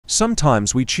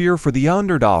sometimes we cheer for the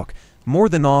underdog more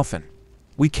than often.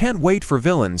 We can't wait for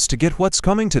villains to get what's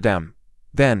coming to them.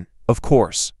 Then, of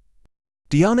course,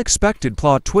 the unexpected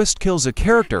plot twist kills a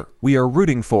character we are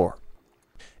rooting for.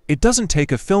 It doesn't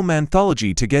take a film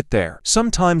anthology to get there.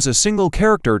 Sometimes a single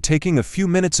character taking a few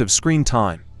minutes of screen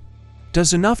time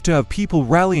does enough to have people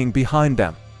rallying behind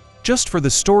them, just for the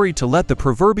story to let the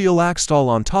proverbial axe fall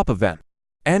on top of them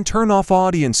and turn off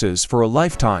audiences for a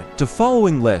lifetime. The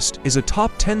following list is a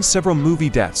top 10 several movie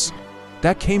deaths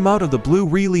that came out of the blue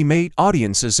really made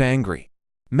audiences angry.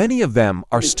 Many of them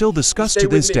are still discussed to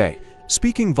this day,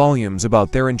 speaking volumes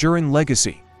about their enduring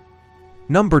legacy.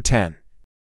 Number 10.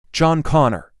 John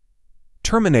Connor.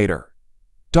 Terminator.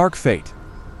 Dark Fate.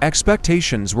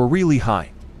 Expectations were really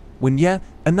high when yet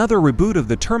another reboot of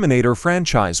the Terminator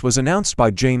franchise was announced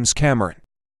by James Cameron.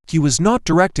 He was not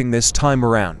directing this time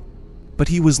around, but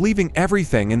he was leaving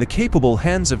everything in the capable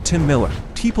hands of Tim Miller.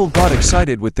 People got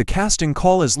excited with the casting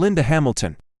call as Linda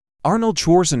Hamilton, Arnold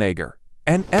Schwarzenegger,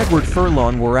 and Edward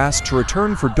Furlong were asked to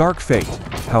return for Dark Fate.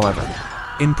 However,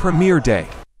 in premiere day,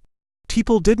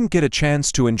 people didn't get a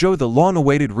chance to enjoy the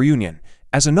long-awaited reunion,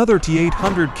 as another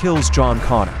T-800 kills John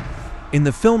Connor. In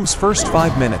the film's first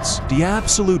 5 minutes, the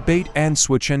absolute bait and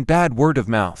switch and bad word of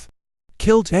mouth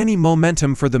killed any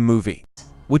momentum for the movie,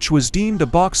 which was deemed a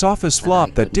box office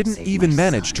flop that didn't even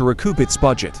manage to recoup its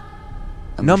budget.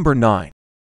 Number 9.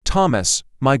 Thomas,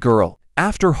 My Girl.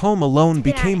 After Home Alone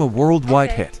became a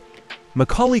worldwide hit,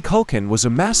 Macaulay Culkin was a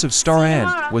massive star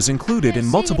and was included in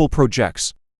multiple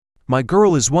projects. My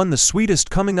Girl is one of the sweetest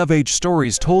coming-of-age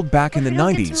stories told back in the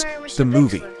 90s. The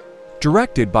movie,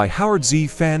 directed by Howard Z.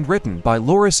 and written by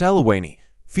Loris Elowany,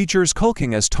 features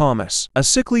Culkin as Thomas, a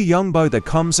sickly young boy that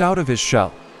comes out of his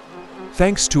shell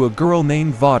thanks to a girl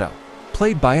named Vada,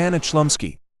 played by Anna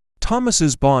Chlumsky.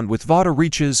 Thomas's bond with Vada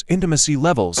reaches intimacy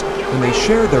levels when they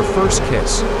share their first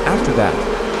kiss. After that,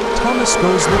 Thomas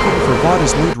goes looking for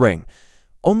Vada's nude ring,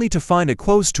 only to find it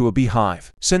close to a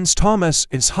beehive. Since Thomas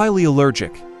is highly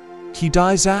allergic, he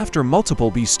dies after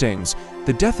multiple bee stings.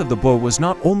 The death of the boy was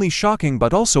not only shocking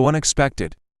but also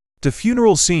unexpected. The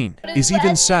funeral scene is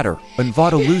even sadder when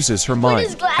Vada loses her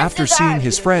mind after seeing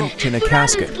his friend in a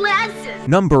casket.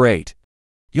 Number 8.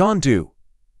 Yondu.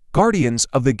 Guardians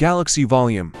of the Galaxy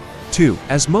Volume 2.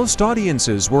 As most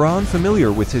audiences were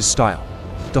unfamiliar with his style,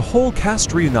 the whole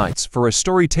cast reunites for a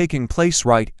story taking place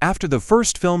right after the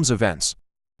first film's events,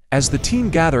 as the team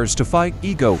gathers to fight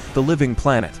Ego, the living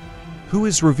planet, who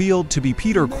is revealed to be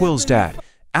Peter Quill's dad.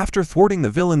 After thwarting the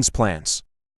villain's plans,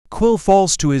 Quill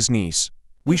falls to his knees.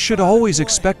 We should always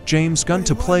expect James Gunn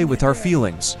to play with our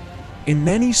feelings in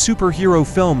any superhero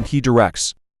film he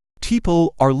directs.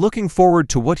 People are looking forward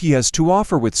to what he has to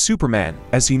offer with Superman,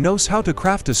 as he knows how to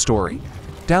craft a story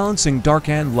balancing dark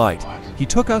and light. He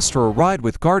took us for a ride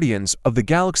with Guardians of the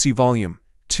Galaxy Volume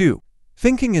 2,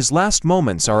 thinking his last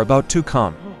moments are about to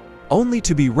come, only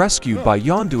to be rescued by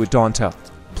Yondu Adonta,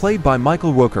 played by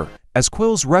Michael Rooker, as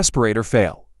Quill's respirator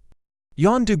fail.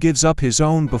 Yondu gives up his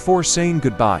own before saying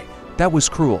goodbye. That was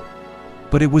cruel,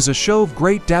 but it was a show of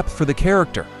great depth for the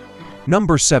character.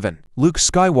 Number 7. Luke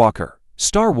Skywalker.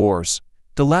 Star Wars.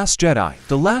 The Last Jedi.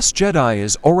 The Last Jedi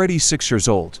is already 6 years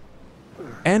old,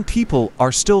 and people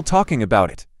are still talking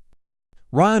about it.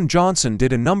 Rian Johnson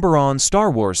did a number on Star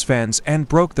Wars fans and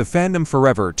broke the fandom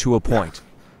forever to a point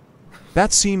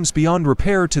that seems beyond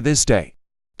repair to this day.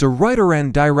 The writer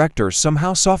and director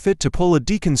somehow saw fit to pull a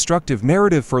deconstructive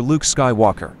narrative for Luke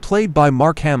Skywalker, played by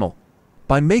Mark Hamill,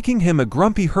 by making him a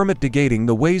grumpy hermit negating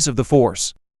the ways of the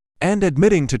Force, and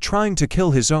admitting to trying to kill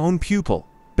his own pupil,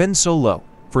 Ben Solo,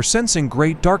 for sensing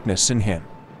great darkness in him.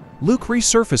 Luke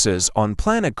resurfaces on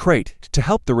planet Crate to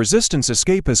help the Resistance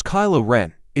escape as Kylo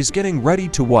Ren is getting ready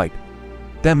to wipe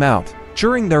them out.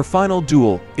 During their final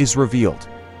duel is revealed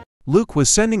Luke was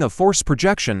sending a force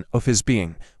projection of his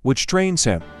being, which drains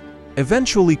him,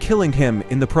 eventually killing him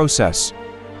in the process.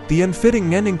 The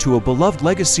unfitting ending to a beloved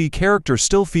legacy character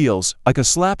still feels like a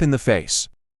slap in the face,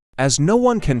 as no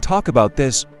one can talk about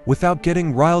this without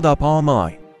getting riled up on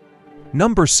my.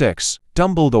 Number 6.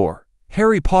 Dumbledore.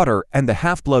 Harry Potter and the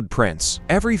Half-Blood Prince.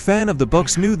 Every fan of the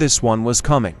books knew this one was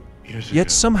coming,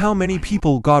 yet somehow many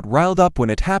people got riled up when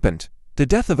it happened. The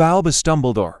death of Albus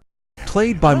Dumbledore,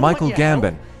 played by Michael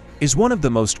Gambon, is one of the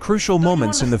most crucial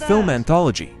moments in the film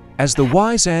anthology, as the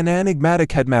wise and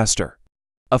enigmatic headmaster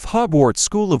of Hogwarts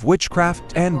School of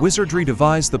Witchcraft and Wizardry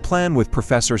devised the plan with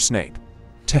Professor Snape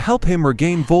to help him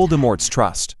regain Voldemort's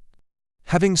trust.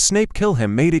 Having Snape kill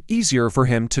him made it easier for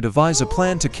him to devise a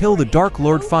plan to kill the Dark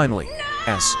Lord finally.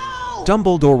 As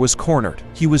Dumbledore was cornered,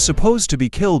 he was supposed to be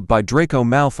killed by Draco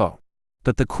Malfoy,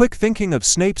 But the quick thinking of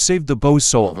Snape saved the beau's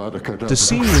soul. The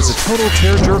scene is a total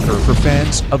tearjerker for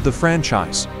fans of the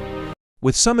franchise,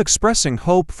 with some expressing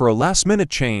hope for a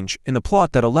last-minute change in the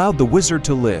plot that allowed the wizard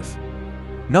to live.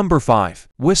 Number 5.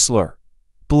 Whistler.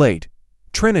 Blade.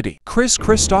 Trinity. Chris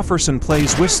Christopherson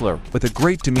plays Whistler with a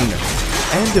great demeanor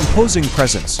and imposing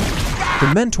presence.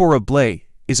 The mentor of Blade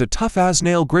is a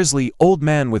tough-as-nail grizzly old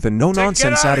man with a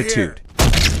no-nonsense attitude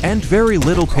and very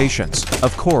little patience.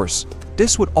 Of course,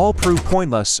 this would all prove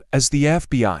pointless as the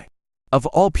FBI, of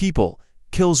all people,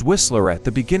 kills Whistler at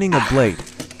the beginning of Blade.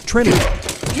 Trinity.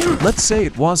 Let's say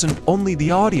it wasn't only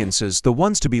the audiences the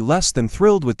ones to be less than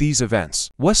thrilled with these events.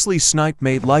 Wesley Snipes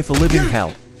made life a living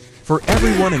hell for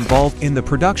everyone involved in the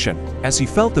production, as he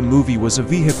felt the movie was a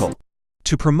vehicle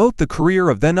to promote the career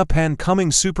of then up-and-coming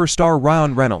superstar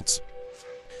Ryan Reynolds,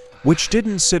 which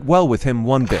didn't sit well with him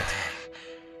one bit.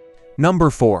 Number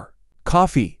 4.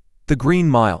 Coffee. The Green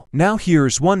Mile. Now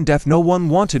here's one death no one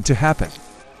wanted to happen,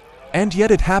 and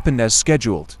yet it happened as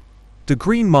scheduled. The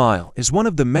Green Mile is one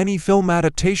of the many film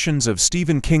adaptations of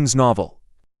Stephen King's novel.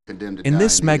 In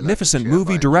this magnificent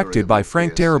movie directed by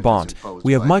Frank Darabont,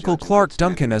 we have Michael Clarke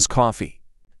Duncan as Coffee,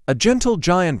 a gentle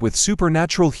giant with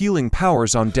supernatural healing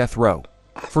powers on death row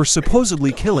for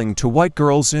supposedly killing two white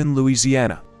girls in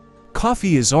Louisiana.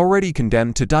 Coffee is already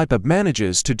condemned to die but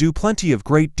manages to do plenty of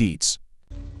great deeds.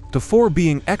 Before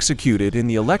being executed in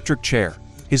the electric chair,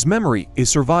 his memory is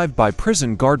survived by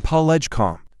prison guard Paul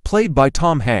Edgecombe, played by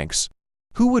Tom Hanks,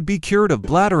 who would be cured of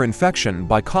bladder infection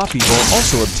by coffee while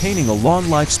also obtaining a long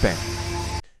lifespan.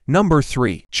 Number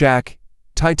 3. Jack.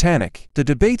 Titanic. The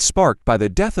debate sparked by the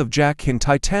death of Jack in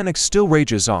Titanic still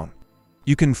rages on.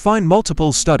 You can find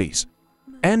multiple studies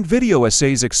and video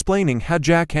essays explaining how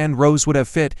Jack and Rose would have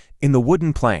fit in the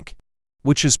wooden plank,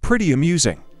 which is pretty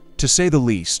amusing, to say the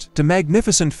least. The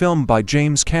magnificent film by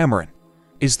James Cameron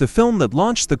is the film that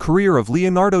launched the career of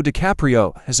Leonardo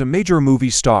DiCaprio as a major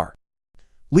movie star.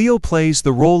 Leo plays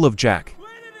the role of Jack,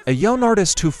 a young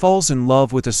artist who falls in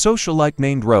love with a socialite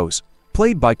named Rose,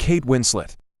 played by Kate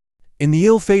Winslet. In the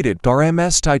ill-fated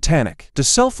RMS Titanic, the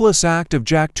selfless act of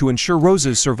Jack to ensure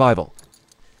Rose's survival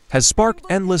has sparked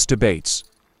endless debates,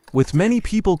 with many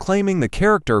people claiming the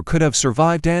character could have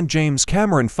survived and James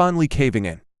Cameron finally caving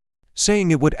in,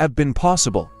 saying it would have been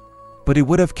possible, but it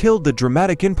would have killed the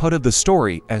dramatic input of the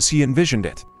story as he envisioned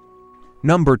it.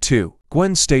 Number 2.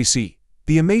 Gwen Stacy.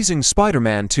 The Amazing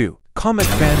Spider-Man 2. Comic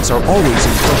fans are always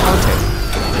in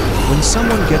heartache when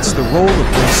someone gets the role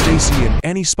of Gwen Stacy in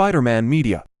any Spider-Man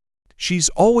media. She's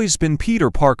always been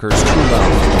Peter Parker's true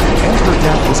love, and her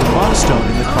death was a milestone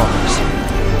in the comics.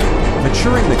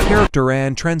 Maturing the character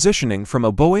and transitioning from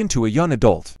a boy into a young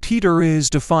adult, Peter is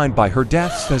defined by her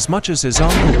death as much as his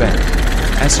Uncle Ben,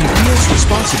 as he feels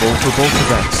responsible for both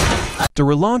events. The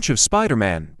relaunch of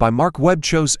Spider-Man by Mark Webb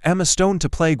chose Emma Stone to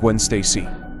play Gwen Stacy.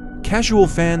 Casual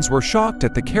fans were shocked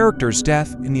at the character's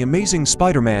death in The Amazing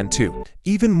Spider-Man 2,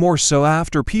 even more so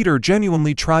after Peter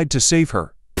genuinely tried to save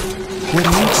her. Gwen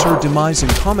meets her demise in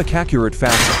comic-accurate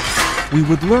fashion. We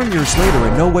would learn years later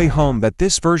in No Way Home that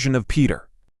this version of Peter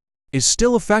is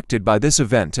still affected by this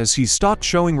event as he stopped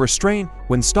showing restraint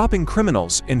when stopping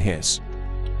criminals in his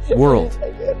world.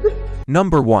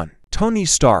 Number 1. Tony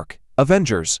Stark.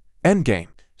 Avengers. Endgame.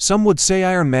 Some would say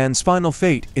Iron Man's final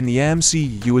fate in the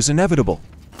MCU is inevitable.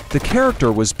 The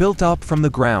character was built up from the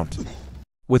ground,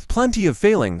 with plenty of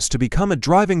failings to become a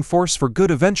driving force for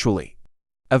good eventually.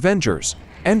 Avengers.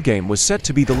 Endgame was set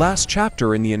to be the last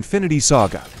chapter in the Infinity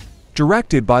Saga,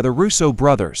 directed by the Russo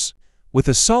brothers, with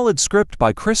a solid script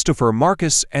by Christopher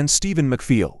Marcus and Stephen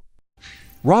McFeel.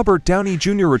 Robert Downey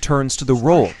Jr. returns to the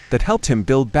role that helped him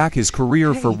build back his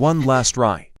career for one last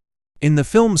ride. In the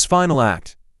film's final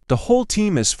act, the whole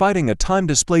team is fighting a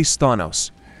time-displaced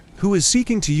Thanos, who is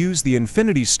seeking to use the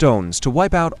Infinity Stones to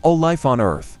wipe out all life on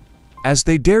Earth. As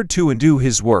they dared to undo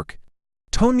his work,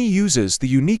 Tony uses the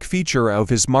unique feature of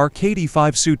his Mark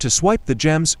 85 suit to swipe the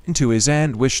gems into his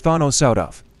hand, wish Thanos out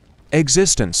of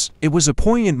existence. It was a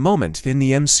poignant moment in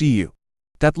the MCU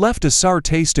that left a sour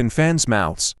taste in fans'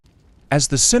 mouths, as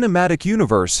the cinematic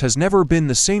universe has never been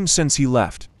the same since he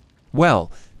left.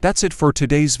 Well, that's it for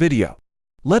today's video.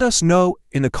 Let us know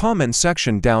in the comment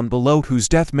section down below whose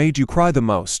death made you cry the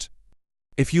most.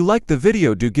 If you liked the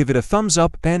video, do give it a thumbs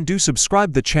up and do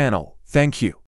subscribe the channel. Thank you.